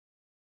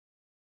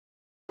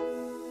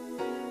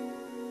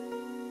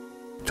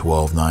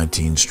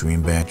1219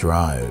 Streambank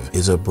Drive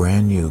is a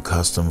brand new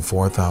custom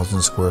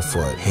 4,000 square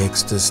foot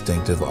Hicks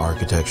distinctive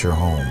architecture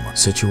home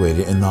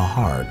situated in the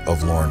heart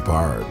of Lorne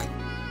Park.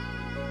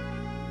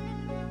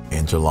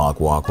 Interlock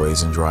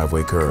walkways and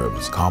driveway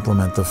curbs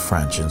complement the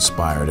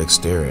French-inspired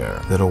exterior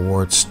that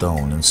awards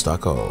stone and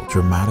stucco,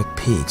 dramatic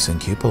peaks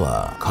and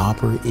cupola,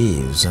 copper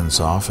eaves and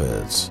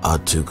soffits, a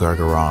two-car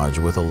garage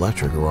with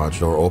electric garage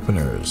door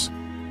openers,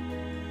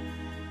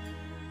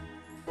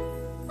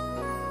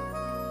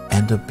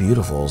 and a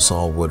beautiful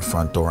saw wood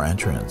front door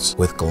entrance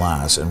with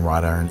glass and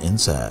wrought iron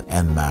inset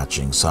and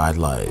matching side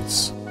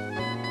lights.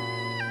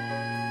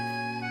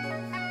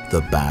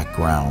 The back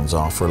grounds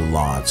offer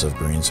lots of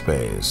green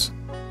space,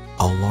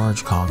 a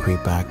large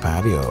concrete back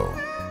patio,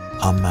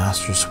 a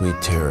master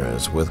suite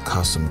terrace with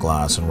custom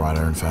glass and wrought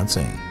iron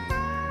fencing,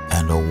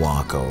 and a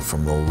walkout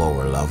from the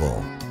lower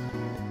level.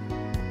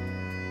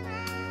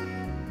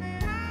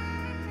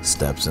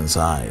 Steps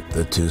inside,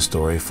 the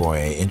two-story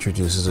foyer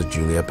introduces a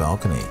Juliet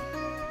balcony,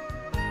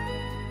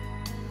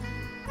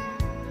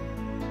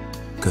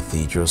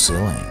 cathedral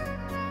ceiling,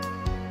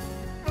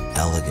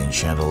 elegant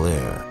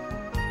chandelier,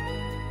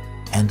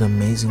 and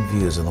amazing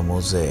views of the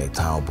mosaic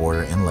tile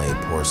border inlaid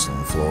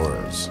porcelain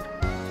floors.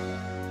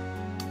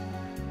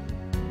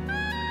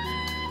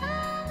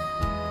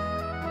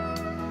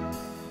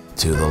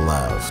 To the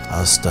left,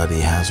 a study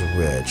has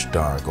rich,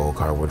 dark oak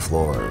hardwood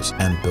floors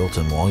and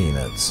built-in wall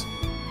units,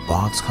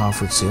 box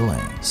coffered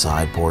ceiling,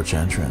 side porch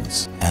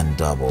entrance, and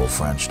double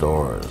French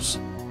doors.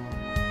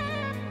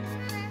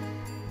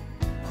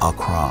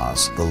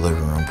 Across, the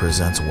living room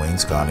presents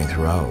wainscoting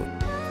throughout,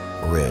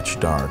 rich,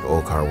 dark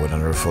oak hardwood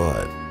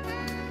underfoot,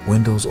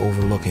 windows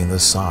overlooking the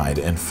side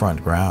and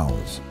front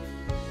grounds,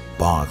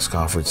 box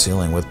coffered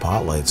ceiling with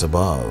pot lights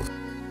above,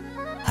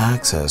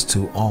 access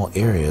to all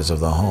areas of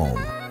the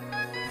home,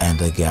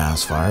 and a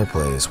gas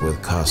fireplace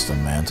with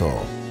custom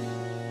mantel.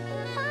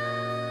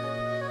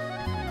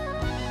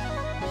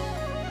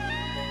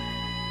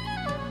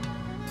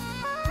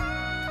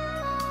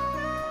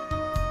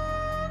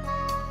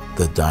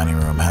 The dining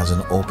room has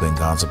an open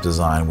concept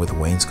design with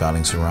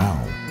wainscoting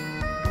surround,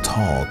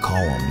 tall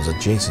columns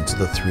adjacent to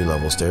the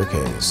three-level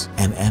staircase,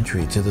 and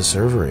entry to the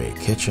servery,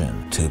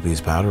 kitchen,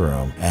 two-piece powder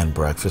room, and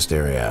breakfast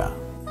area.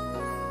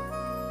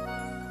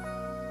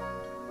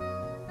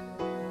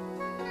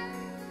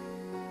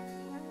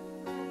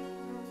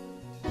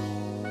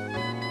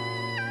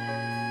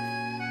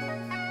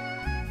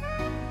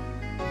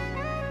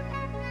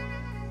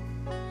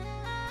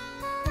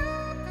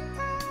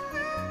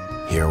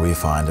 Here we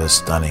find a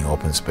stunning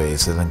open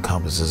space that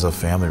encompasses a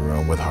family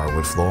room with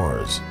hardwood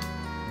floors,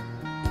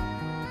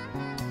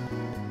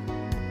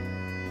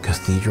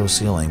 cathedral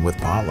ceiling with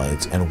pot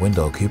lights and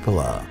window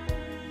cupola,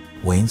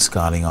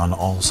 wainscoting on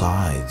all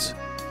sides,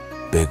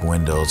 big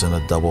windows and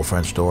a double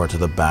French door to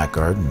the back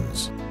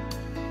gardens.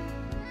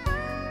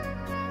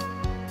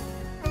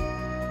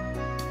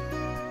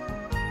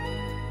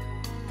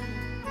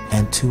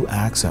 And two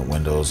accent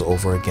windows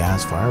over a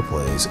gas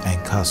fireplace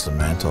and custom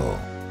mantel.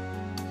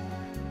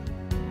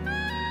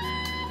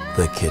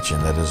 The kitchen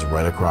that is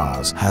right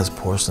across has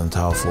porcelain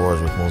tile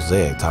floors with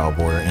mosaic tile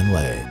border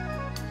inlay,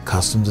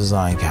 custom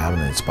designed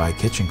cabinets by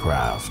Kitchen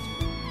Craft,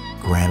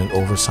 granite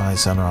oversized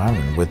center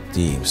island with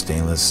deep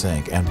stainless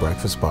sink and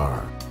breakfast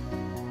bar,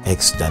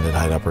 extended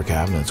height upper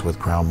cabinets with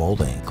crown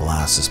molding,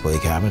 glass display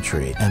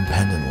cabinetry, and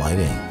pendant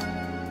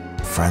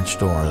lighting, French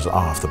doors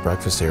off the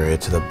breakfast area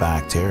to the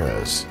back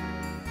terrace.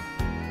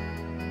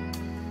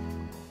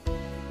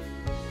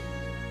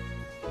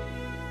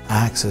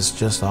 Access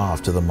just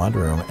off to the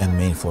mudroom and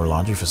main floor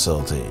laundry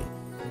facility.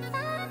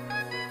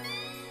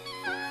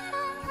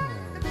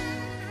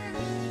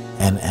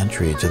 An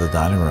entry to the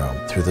dining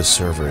room through the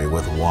servery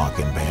with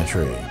walk-in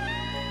pantry.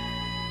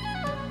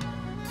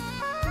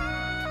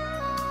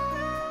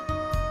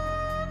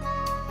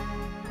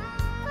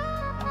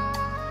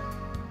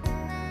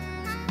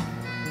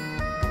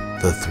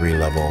 The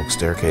three-level oak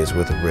staircase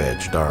with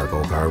rich, dark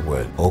oak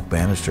hardwood, oak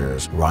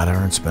banisters, wrought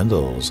iron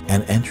spindles,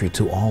 and entry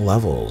to all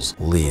levels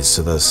leads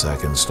to the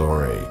second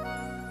story.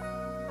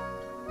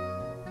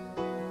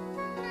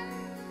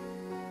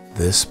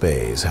 This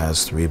space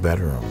has 3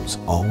 bedrooms,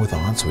 all with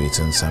en-suites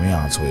and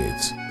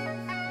semi-en-suites,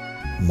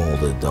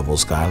 molded double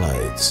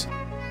skylights,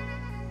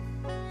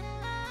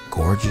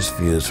 gorgeous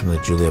views from the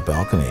Juliet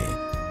balcony,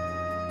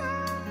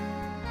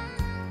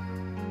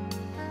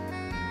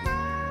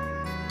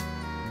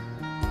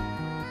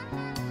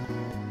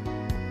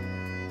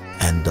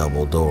 and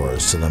double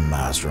doors to the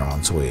master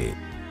ensuite.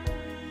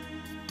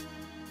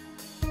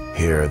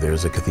 Here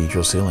there's a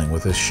cathedral ceiling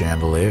with a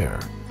chandelier,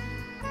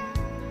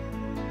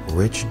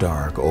 rich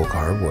dark oak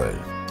hardwood,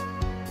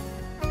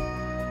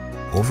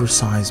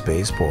 oversized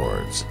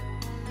baseboards,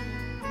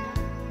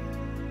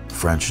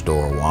 French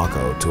door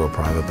walkout to a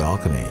private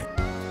balcony,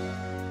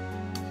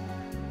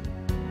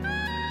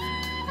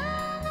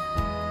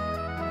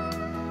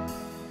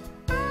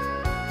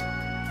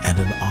 and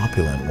an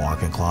opulent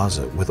walk-in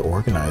closet with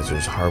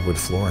organizer's hardwood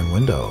floor and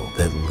window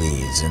that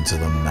leads into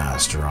the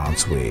master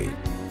ensuite.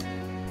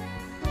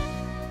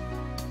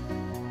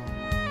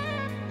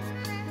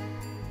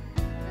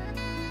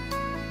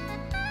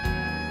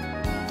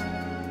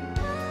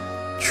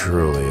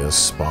 Truly a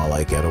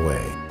spa-like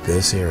getaway.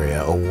 This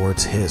area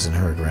awards his and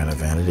her granite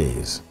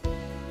vanities.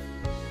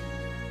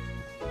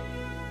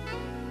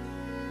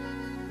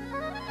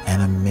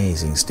 An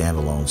amazing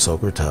standalone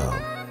soaker tub.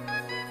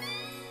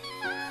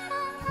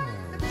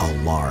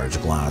 A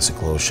large glass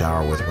enclosed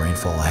shower with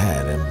rainfall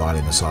head and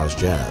body massage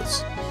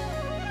jets.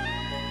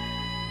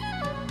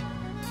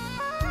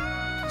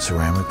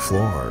 Ceramic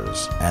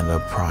floors and a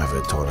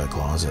private toilet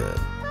closet.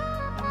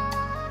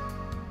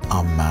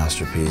 A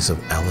masterpiece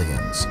of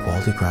elegance,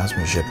 quality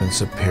craftsmanship, and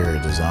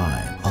superior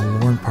design. A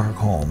Lorne Park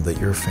home that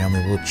your family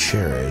will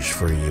cherish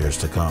for years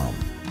to come.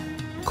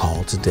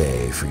 Call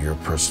today for your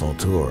personal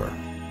tour.